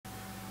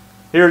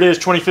Here it is,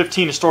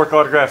 2015 Historic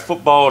Autograph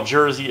Football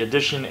Jersey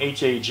Edition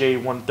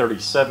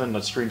HAJ137.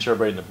 Let's screen share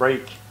everybody in the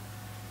break.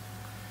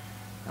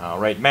 All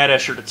right, Matt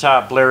S, you're at the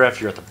top. Blair F,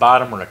 you're at the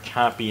bottom. We're going to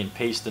copy and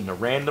paste into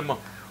random.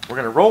 We're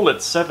going to roll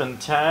it 7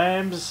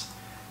 times.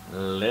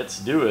 Let's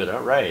do it.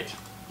 All right.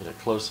 Get a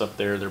close up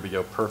there. There we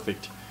go.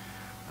 Perfect.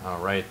 All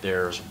right,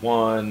 there's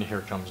 1. Here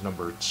comes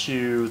number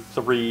 2,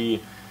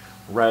 3,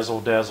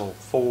 razzle dazzle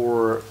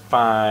 4,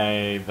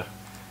 5,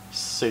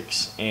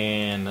 6,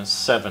 and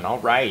 7. All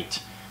right.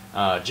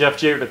 Jeff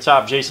J, you're at the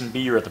top. Jason B,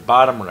 you're at the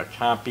bottom. We're going to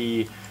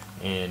copy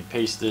and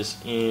paste this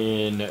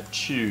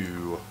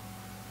into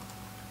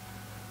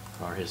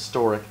our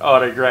historic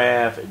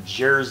autograph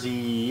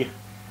jersey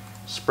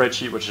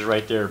spreadsheet, which is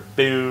right there.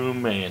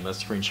 Boom. And let's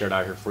screen share it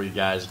out here for you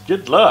guys.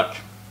 Good luck.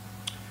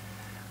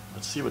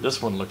 Let's see what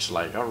this one looks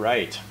like. All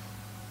right.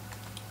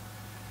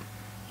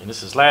 And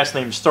this is last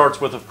name starts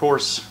with, of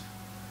course.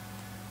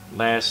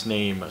 Last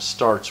name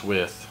starts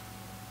with.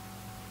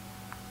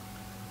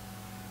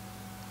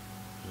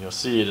 You'll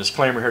see a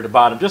disclaimer here at the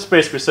bottom. Just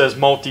basically says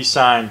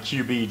multi-sign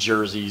QB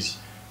jerseys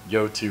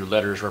go to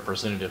letters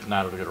representative.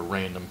 Not it'll go to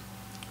random.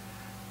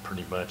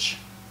 Pretty much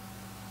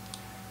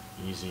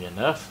easy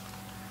enough.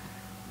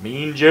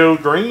 Mean Joe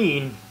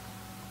Green.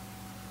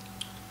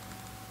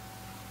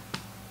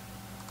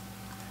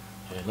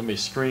 And let me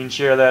screen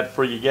share that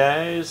for you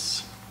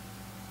guys.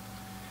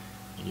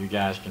 And you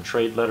guys can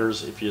trade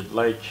letters if you'd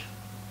like.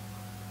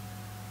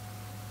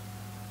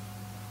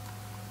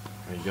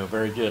 There you go.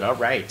 Very good. All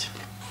right.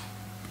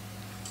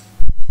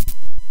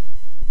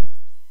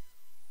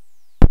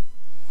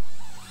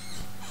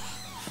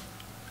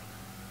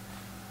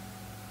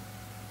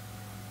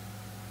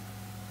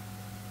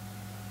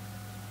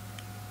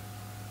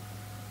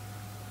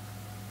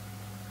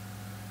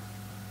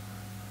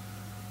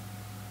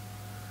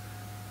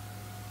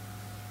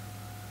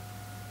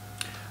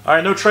 All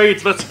right, no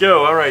trades. Let's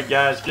go. All right,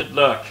 guys, good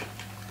luck.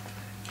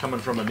 Coming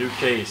from a new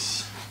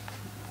case.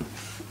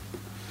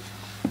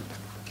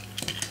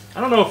 I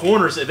don't know if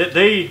Warner's,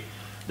 they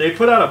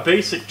put out a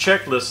basic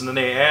checklist and then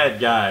they add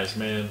guys,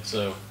 man.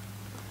 So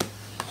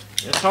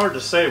it's hard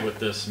to say with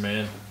this,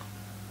 man.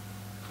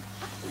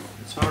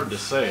 It's hard to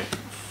say.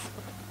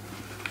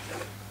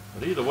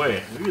 But either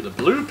way, maybe the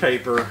blue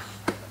paper.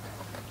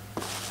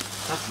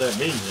 Not that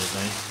means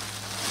anything.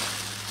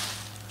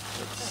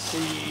 Let's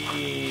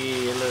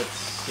see. Let's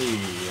see.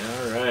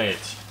 All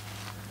right.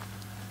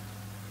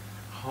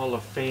 Hall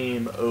of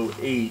Fame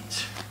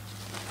 08.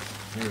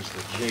 Here's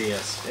the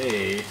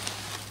JSA.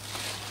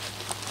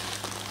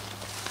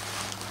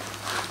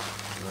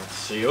 Let's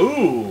see.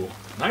 Ooh,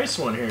 nice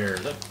one here.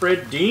 Is that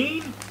Fred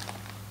Dean?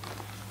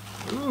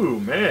 Ooh,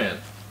 man.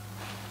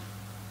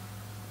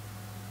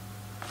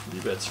 I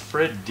believe that's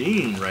Fred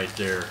Dean right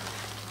there.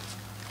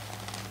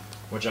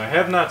 Which I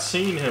have not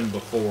seen him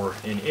before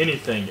in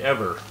anything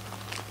ever.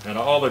 Out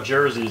of all the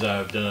jerseys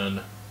I've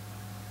done,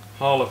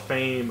 Hall of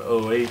Fame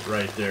 08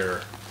 right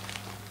there.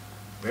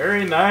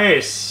 Very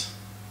nice.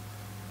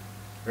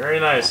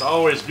 Very nice.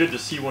 Always good to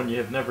see one you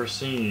have never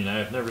seen. I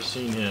have never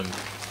seen him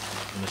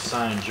in a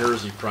signed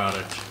jersey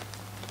product.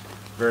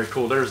 Very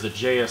cool. There's the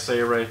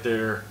JSA right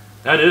there.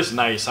 That is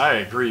nice. I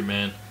agree,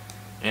 man.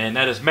 And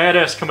that is Matt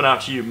S coming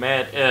out to you.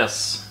 Matt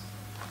S.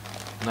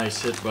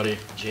 Nice hit, buddy.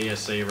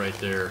 JSA right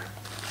there.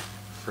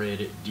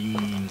 Fred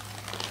Dean.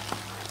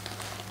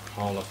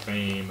 Hall of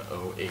Fame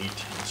 08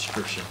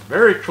 inscription.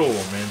 Very cool,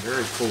 man.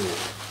 Very cool.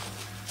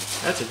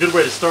 That's a good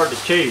way to start the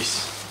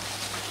case.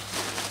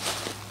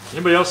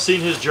 Anybody else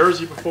seen his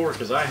jersey before?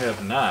 Because I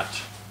have not.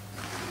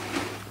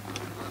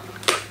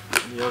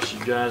 Anybody else, you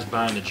guys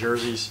buying the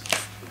jerseys?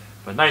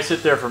 But nice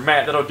hit there for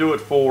Matt. That'll do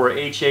it for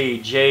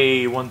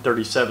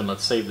HAJ137.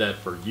 Let's save that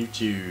for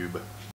YouTube.